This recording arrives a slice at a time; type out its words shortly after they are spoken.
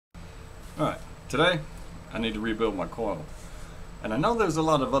Alright, today I need to rebuild my coil. And I know there's a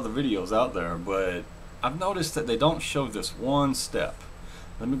lot of other videos out there, but I've noticed that they don't show this one step.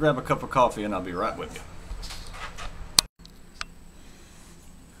 Let me grab a cup of coffee and I'll be right with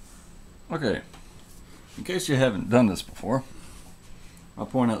you. Okay, in case you haven't done this before, I'll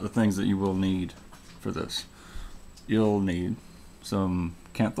point out the things that you will need for this. You'll need some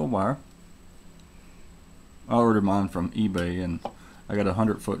cantho wire. I ordered mine from eBay and I got a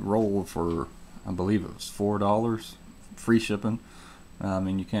 100-foot roll for, I believe it was $4, free shipping. I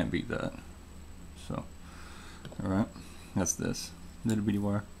mean, you can't beat that. So, alright, that's this little bitty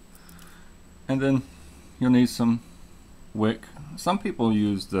wire. And then you'll need some wick. Some people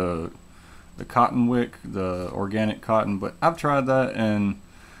use the cotton wick, the organic cotton, but I've tried that and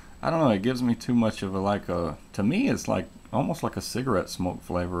I don't know, it gives me too much of a, to me it's like almost like a cigarette smoke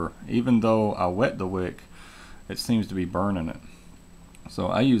flavor. Even though I wet the wick, it seems to be burning it. So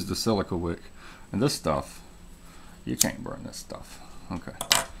I use the silica wick, and this stuff, you can't burn this stuff. Okay,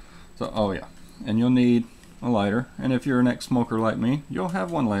 so oh yeah, and you'll need a lighter, and if you're an ex-smoker like me, you'll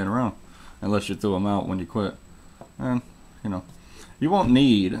have one laying around, unless you threw them out when you quit. And you know, you won't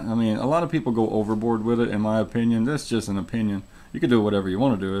need, I mean, a lot of people go overboard with it, in my opinion. That's just an opinion. You can do whatever you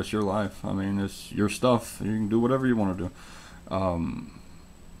want to do. It's your life. I mean, it's your stuff. You can do whatever you want to do.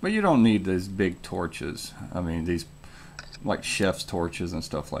 But you don't need these big torches. I mean, these like chef's torches and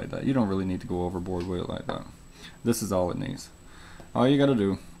stuff like that. You don't really need to go overboard with it like that. This is all it needs. All you got to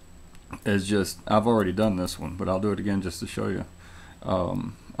do is just, I've already done this one, but I'll do it again just to show you.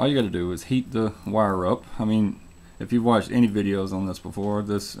 All you got to do is heat the wire up. I mean, if you've watched any videos on this before,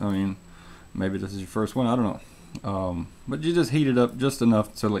 this, I mean, maybe this is your first one, I don't know. But you just heat it up just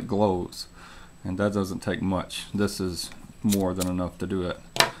enough till it glows, and that doesn't take much. This is more than enough to do it.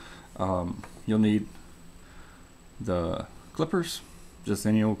 You'll need the clippers, just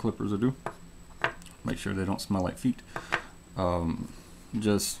any old clippers will do. Make sure they don't smell like feet.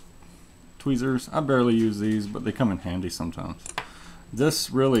 Just tweezers. I barely use these, but they come in handy sometimes.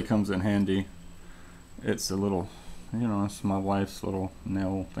 This really comes in handy. It's a little, you know, it's my wife's little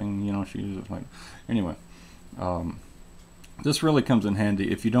nail thing, you know, she uses it like, anyway. This really comes in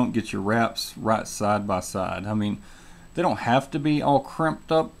handy if you don't get your wraps right side by side. I mean, they don't have to be all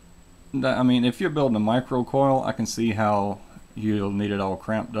crimped up. I mean, if you're building a micro coil, I can see how you'll need it all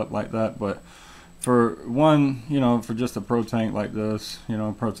cramped up like that. But for one, you know, for just a Pro Tank like this, you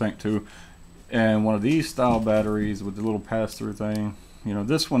know, Pro Tank 2, and one of these style batteries with the little pass-through thing, you know,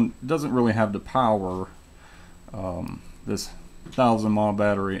 this one doesn't really have the power. This 1,000 mAh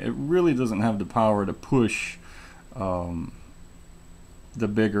battery, it really doesn't have the power to push the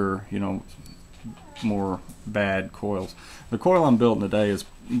bigger, you know, more bad coils. The coil I'm building today is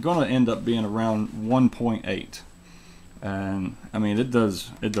going to end up being around 1.8, and I mean it does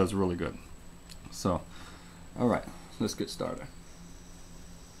really good. So all right, let's get started.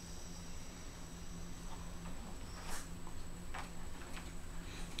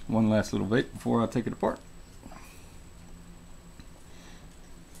 One last little vape before I take it apart.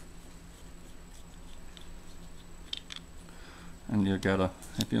 And you gotta,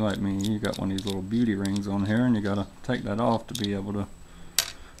 if you're like me, you got one of these little beauty rings on here, and you gotta take that off to be able to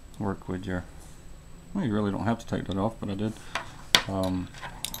work with your, well, you really don't have to take that off, but I did.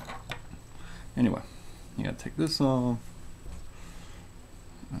 Anyway, you gotta take this off.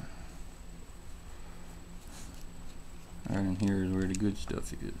 Right in here is where the good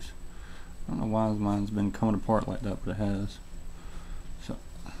stuff is. I don't know why mine's been coming apart like that, but it has. So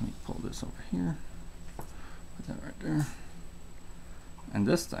let me pull this over here, put that right there. And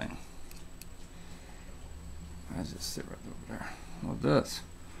this thing, I just sit right over there. Well, this,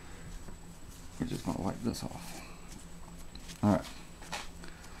 we're just gonna wipe this off. All right.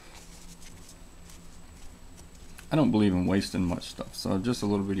 I don't believe in wasting much stuff, so just a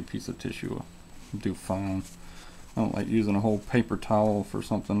little bitty piece of tissue will do fine. I don't like using a whole paper towel for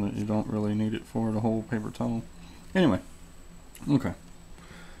something that you don't really need it for, the whole paper towel. Anyway, okay.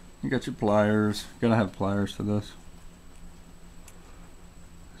 You got your pliers. You gotta have pliers for this.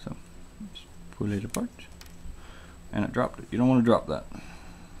 So, just pull it apart. And it dropped it. You don't want to drop that,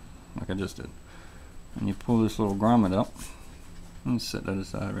 like I just did. And you pull this little grommet out and set that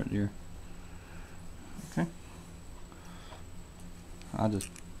aside right here. Okay. I just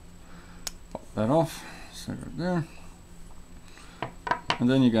pop that off, set it right there. And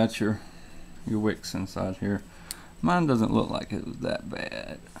then you got your wicks inside here. Mine doesn't look like it was that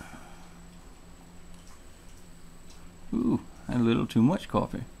bad. Ooh, had a little too much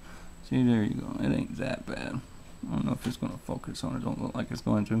coffee. See, there you go. It ain't that bad. I don't know if it's going to focus on it. Don't look like it's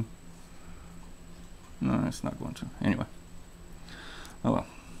going to. No, it's not going to. Anyway. Oh well.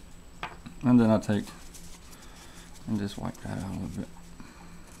 And then I take and just wipe that out a little bit.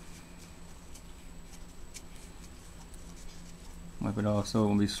 Wipe it off so it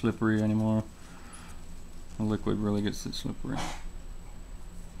won't be slippery anymore. The liquid really gets it slippery.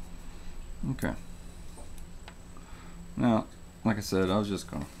 Okay. Now, like I said, I was just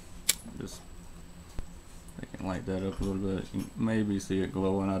gonna I can light that up a little bit. You can maybe see it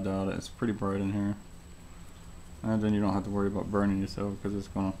glowing. I doubt it. It's pretty bright in here. And then you don't have to worry about burning yourself because it's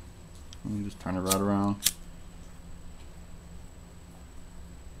gonna. You can just turn it right around.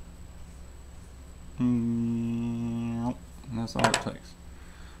 And that's all it takes.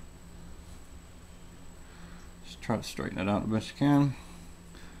 Just try to straighten it out the best you can.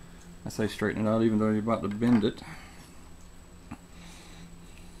 I say straighten it out even though you're about to bend it.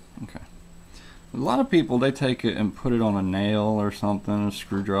 Okay. A lot of people, they take it and put it on a nail or something, a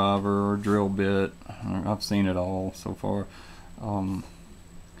screwdriver or drill bit. I've seen it all so far.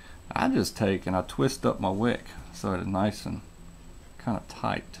 I just take and I twist up my wick so it's nice and kind of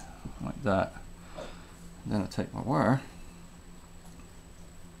tight like that. Then I take my wire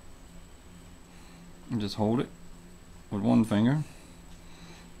and just hold it with one finger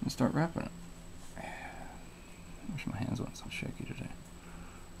and start wrapping it. I wish my hands weren't so shaky today.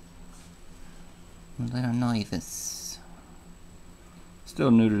 They're nervous.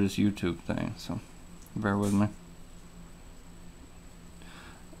 Still new to this YouTube thing, so bear with me.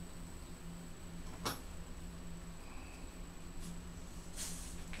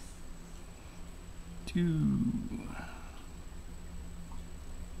 Two,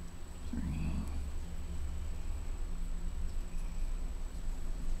 three.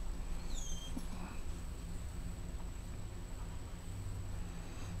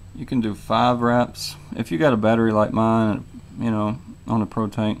 You can do 5 wraps. If you got a battery like mine, you know, on a Pro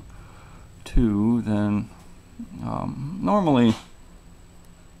Tank 2, then normally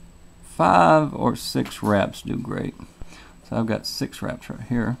 5 or 6 wraps do great. So I've got 6 wraps right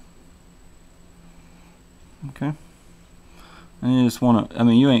here. Okay. And you just want to, I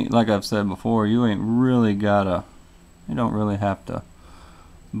mean, you ain't, like I've said before, you ain't really gotta, you don't really have to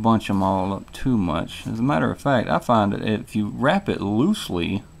bunch them all up too much. As a matter of fact, I find that if you wrap it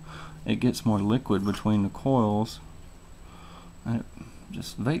loosely, it gets more liquid between the coils and it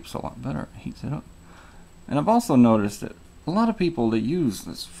just vapes a lot better. It heats it up. And I've also noticed that a lot of people that use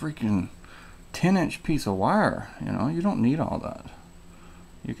this freaking 10-inch piece of wire, you know, you don't need all that.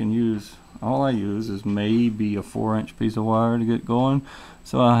 You can use, all I use is maybe a 4-inch piece of wire to get going,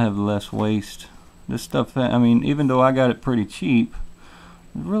 so I have less waste. This stuff, I mean, even though I got it pretty cheap,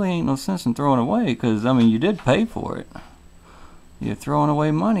 there really ain't no sense in throwing it away, because I mean, you did pay for it. You're throwing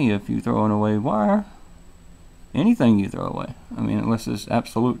away money if you're throwing away wire. Anything you throw away. I mean, unless it's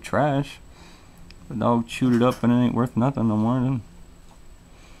absolute trash. The dog chewed it up and it ain't worth nothing no more, then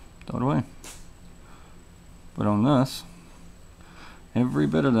throw it away. But on this, every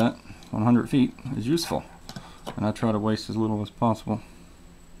bit of that 100 feet is useful. And I try to waste as little as possible.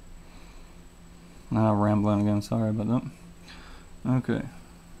 Now I'm rambling again, sorry about that. Okay,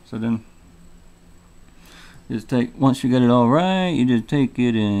 so then just take, once you get it all right, you just take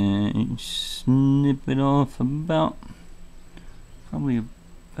it and snip it off about, probably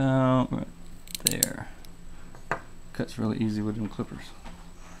about right there. Cuts really easy with them clippers.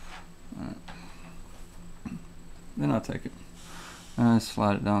 Alright. Then I'll take it and I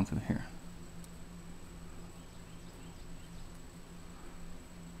slide it down through here.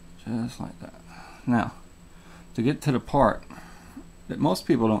 Just like that. Now, to get to the part that most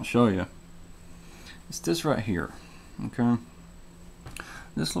people don't show you, it's this right here, okay?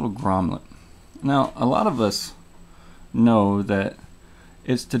 This little grommet. Now, a lot of us know that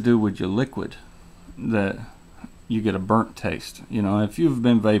it's to do with your liquid, that you get a burnt taste. You know, if you've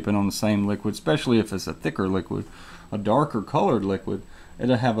been vaping on the same liquid, especially if it's a thicker liquid, a darker colored liquid,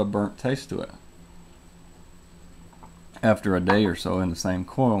 it'll have a burnt taste to it after a day or so in the same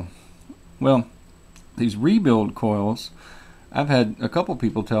coil. Well, these rebuild coils, I've had a couple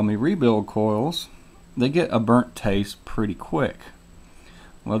people tell me rebuild coils, they get a burnt taste pretty quick.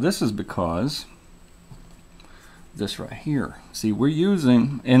 Well, this is because this right here. See, we're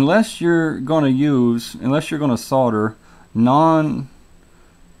using, unless you're going to solder non,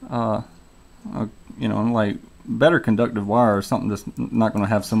 you know, like better conductive wire or something that's not going to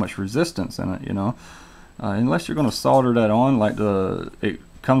have so much resistance in it, you know. Unless you're going to solder that on like it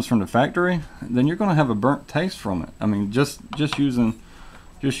comes from the factory, then you're going to have a burnt taste from it. I mean, just using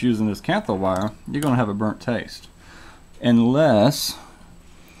this cantho wire, you're going to have a burnt taste. Unless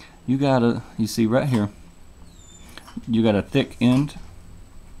you see right here, you got a thick end,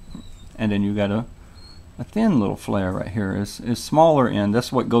 and then you got a a thin little flare right here. Is smaller end.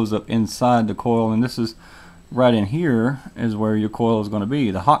 That's what goes up inside the coil, and this is right in here is where your coil is going to be,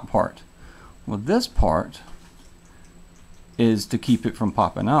 the hot part. Well, this part is to keep it from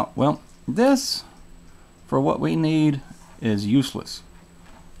popping out. Well, this, for what we need, is useless.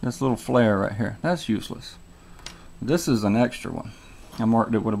 This little flare right here, that's useless. This is an extra one. I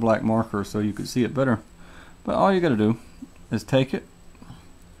marked it with a black marker so you could see it better. But all you got to do is take it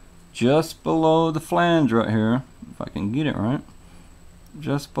just below the flange right here, if I can get it right,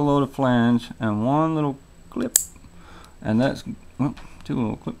 just below the flange, and one little clip, and that's, well, two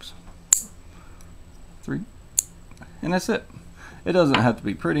little clips, three, and that's it. It doesn't have to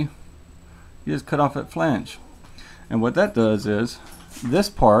be pretty. You just cut off that flange, and what that does is this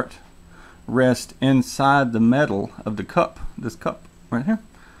part rests inside the metal of the cup, this cup right here,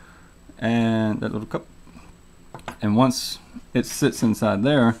 and that little cup, and once it sits inside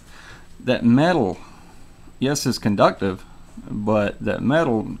there, that metal, yes, is conductive, but that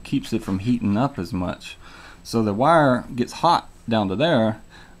metal keeps it from heating up as much. So the wire gets hot down to there,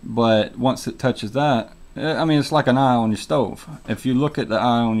 but once it touches that, I mean, it's like an eye on your stove. If you look at the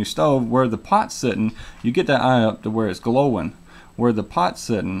eye on your stove, where the pot's sitting, you get that eye up to where it's glowing. Where the pot's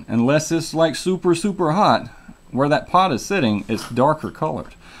sitting, unless it's like super hot, where that pot is sitting, it's darker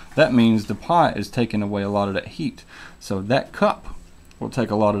colored. That means the pot is taking away a lot of that heat. So that cup will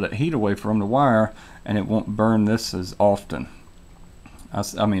take a lot of that heat away from the wire, and it won't burn this as often.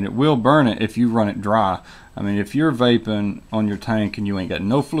 I mean, it will burn it if you run it dry. I mean, if you're vaping on your tank and you ain't got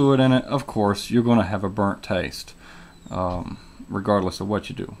no fluid in it, of course you're going to have a burnt taste, regardless of what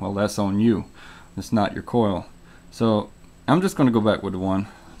you do. Well, that's on you. It's not your coil. So I'm just going to go back with the one.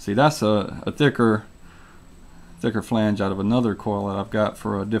 See, that's a thicker flange out of another coil that I've got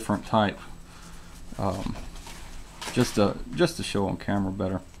for a different type. Just to show on camera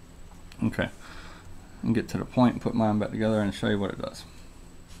better. Okay, and get to the point and put mine back together and show you what it does.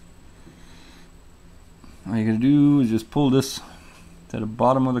 All you're gonna do is just pull this to the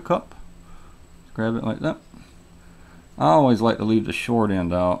bottom of the cup, grab it like that. I always like to leave the short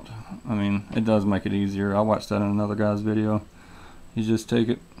end out. I mean, it does make it easier. I watched that in another guy's video. You just take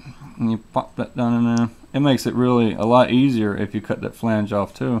it and you pop that down in there. It makes it really a lot easier if you cut that flange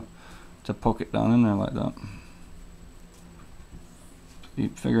off too, to poke it down in there like that. You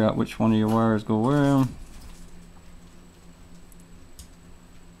figure out which one of your wires go where.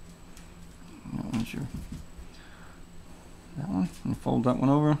 That one, and fold that one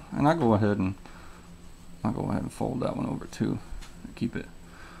over, and I'll go ahead and fold that one over too. Keep it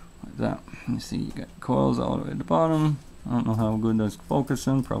like that. You see, you got coils all the way at the bottom. I don't know how good that's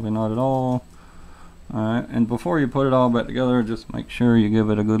focusing, probably not at all. Alright, and before you put it all back together, just make sure you give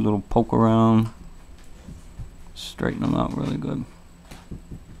it a good little poke around. Straighten them out really good.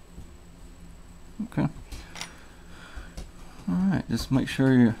 Okay. Alright, just make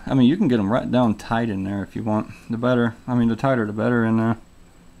sure you, I mean, you can get them right down tight in there if you want. The better, I mean, the tighter the better in there.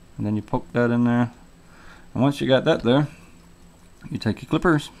 And then you poke that in there. And once you got that there, you take your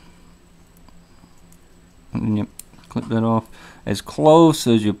clippers and then you clip that off as close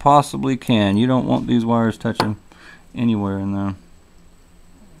as you possibly can. You don't want these wires touching anywhere in there.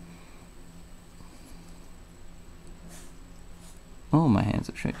 Oh, my hands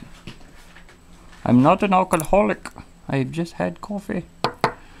are shaking. I'm not an alcoholic. I've just had coffee.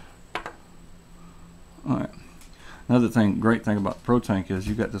 Alright. Another thing, great thing about the Pro Tank is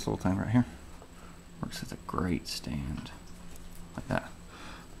you got this little thing right here. Works as a great stand. Like that.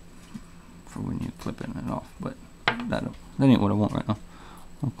 For when you're clipping it off. But that ain't what I want right now.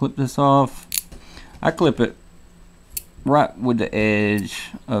 I'll clip this off. I clip it right with the edge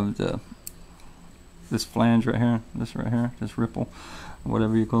of this flange right here. This ripple.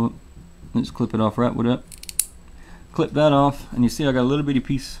 Whatever you call it. Just clip it off right with it. Clip that off, and you see I got a little bitty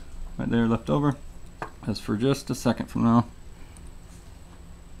piece right there left over. That's for just a second from now.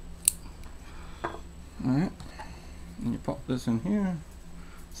 Alright, and you pop this in here.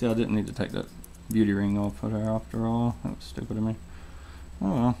 See, I didn't need to take that beauty ring off of there after all. That was stupid of me.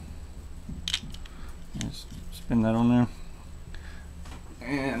 Oh well. Just spin that on there.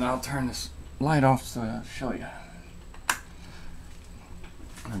 And I'll turn this light off so I'll show you.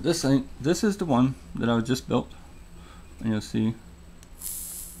 Now this is the one that I just built. And you'll see,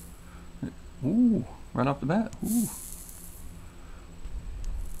 ooh, right off the bat, ooh.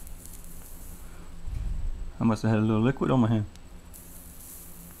 I must have had a little liquid on my hand.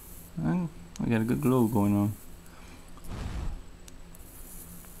 And we got a good glow going on.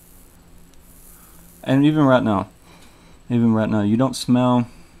 And even right now, you don't smell,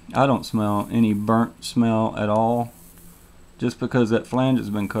 I don't smell any burnt smell at all, just because that flange has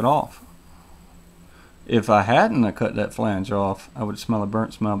been cut off. If I hadn't cut that flange off, I would smell a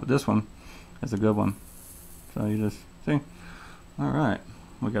burnt smell, but this one is a good one. So you just see. Alright,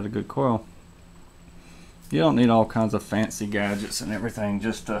 we got a good coil. You don't need all kinds of fancy gadgets and everything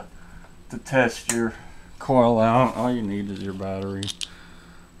just to test your coil out. All you need is your battery.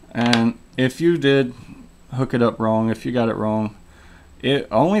 And if you did hook it up wrong, if you got it wrong, the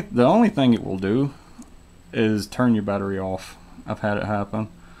only thing it will do is turn your battery off. I've had it happen.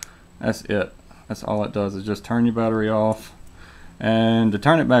 That's it. That's all it does, is just turn your battery off. And to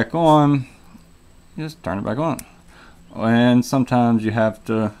turn it back on, you just turn it back on. And sometimes you have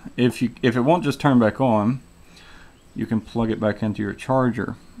to, if it won't just turn back on, you can plug it back into your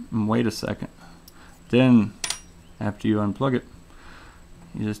charger and wait a second. Then after you unplug it,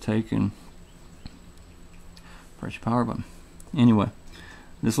 you just take and press your power button. Anyway,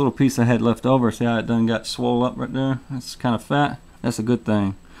 this little piece I had left over, see how it done got swole up right there? That's kind of fat. That's a good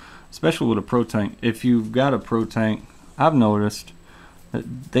thing, especially with a pro tank. If you've got a pro tank, I've noticed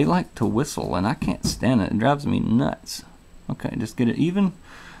that they like to whistle, and I can't stand it. It drives me nuts. Okay, just get it even,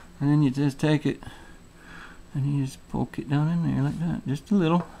 and then you just take it and you just poke it down in there like that, just a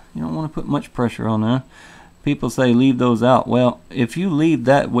little. You don't want to put much pressure on there. People say leave those out. Well, if you leave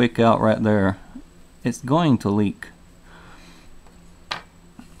that wick out right there, it's going to leak.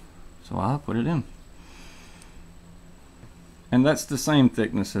 So I'll put it in. And that's the same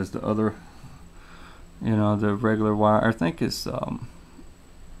thickness as the other, you know, the regular wire. I think it's number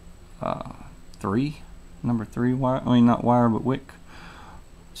 3 wire. I mean, not wire, but wick,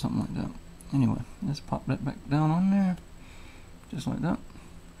 something like that. Anyway, let's pop that back down on there, just like that.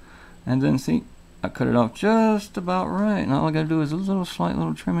 And then see, I cut it off just about right. And all I gotta do is a little slight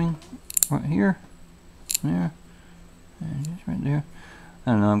little trimming right here, there, and just right there.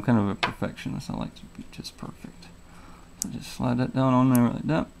 I don't know, I'm kind of a perfectionist. I like to be just perfect. So just slide that down on there like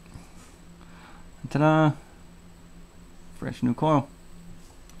that. And ta-da! Fresh new coil.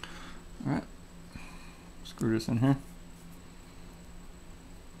 Alright. Screw this in here.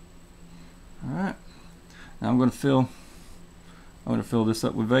 Alright. Now I'm gonna fill this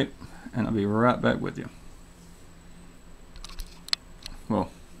up with vape, and I'll be right back with you.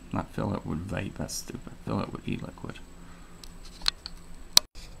 Well, not fill it with vape, that's stupid. Fill it with e-liquid.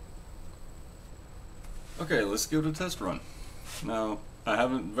 Okay, let's give it a test run. Now, I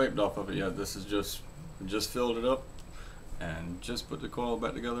haven't vaped off of it yet. This is just filled it up and just put the coil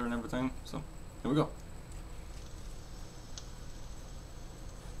back together and everything. So, here we go.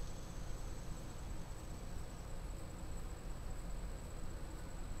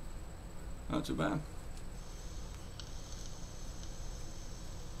 Not too bad.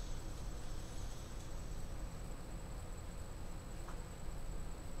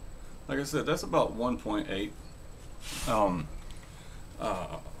 Like I said, that's about 1.8.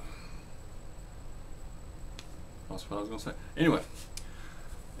 That's what I was gonna say. Anyway,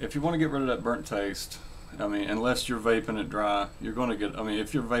 if you want to get rid of that burnt taste, I mean, unless you're vaping it dry, you're gonna get. I mean,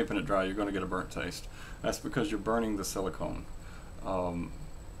 if you're vaping it dry, you're gonna get a burnt taste. That's because you're burning the silicone.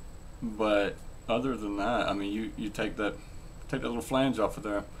 But other than that, I mean, you take that little flange off of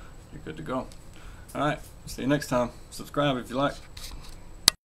there, you're good to go. All right, see you next time. Subscribe if you like.